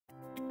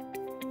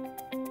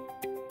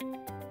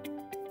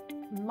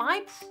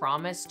my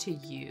promise to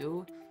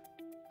you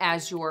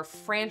as your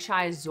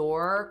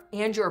franchisor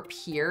and your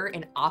peer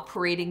in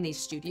operating these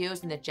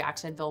studios in the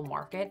Jacksonville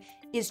market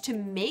is to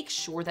make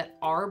sure that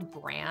our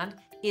brand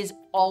is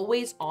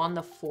always on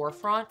the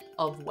forefront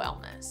of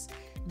wellness,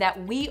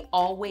 that we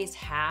always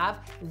have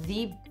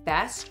the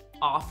best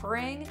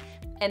offering,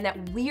 and that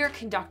we are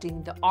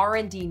conducting the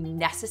R&D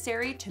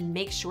necessary to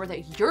make sure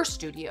that your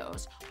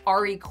studios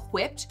are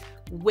equipped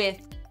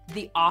with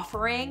the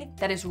offering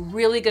that is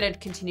really going to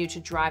continue to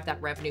drive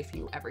that revenue for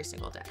you every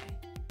single day.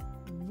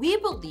 We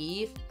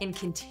believe in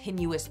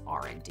continuous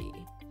R&D.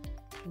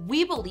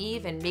 We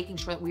believe in making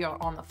sure that we are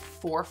on the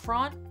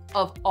forefront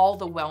of all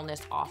the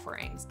wellness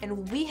offerings.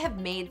 And we have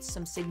made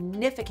some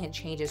significant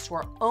changes to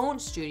our own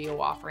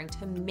studio offering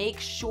to make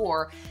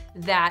sure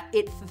that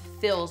it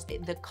fulfills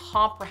the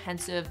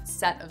comprehensive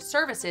set of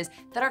services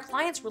that our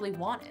clients really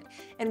wanted.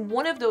 And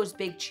one of those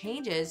big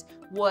changes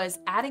was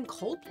adding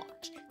cold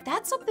plunge.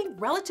 That's something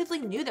relatively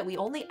new that we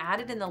only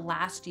added in the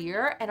last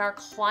year, and our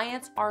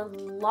clients are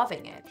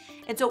loving it.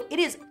 And so it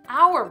is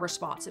our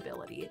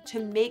responsibility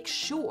to make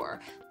sure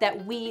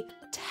that we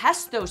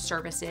test those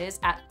services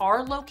at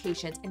our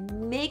locations and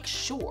make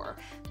sure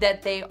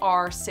that they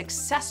are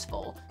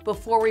successful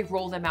before we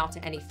roll them out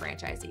to any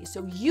franchisee.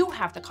 So you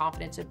have the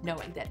confidence of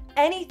knowing that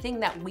anything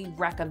that we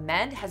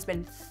recommend has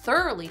been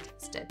thoroughly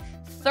tested,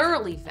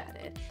 thoroughly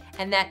vetted,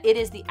 and that it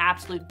is the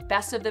absolute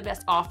best of the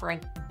best offering,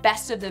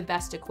 best of the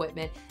best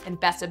equipment, and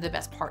best of the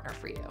best partner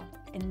for you.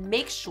 And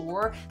make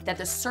sure that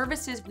the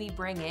services we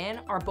bring in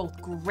are both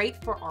great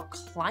for our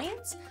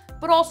clients,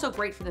 but also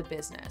great for the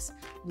business.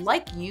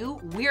 Like you,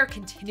 we are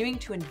continuing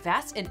to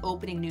invest in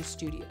opening new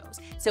studios.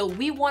 So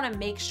we want to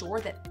make sure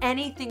that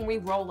anything we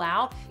roll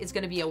out is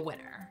going to be a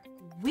winner.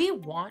 We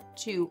want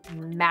to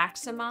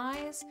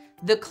maximize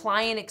the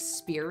client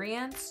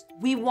experience.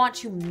 We want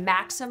to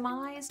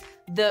maximize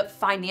the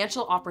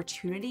financial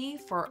opportunity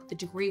for the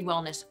Degree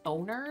Wellness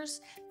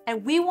owners.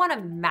 And we want to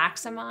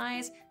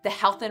maximize the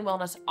health and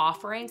wellness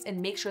offerings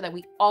and make sure that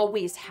we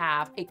always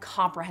have a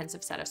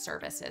comprehensive set of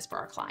services for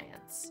our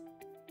clients.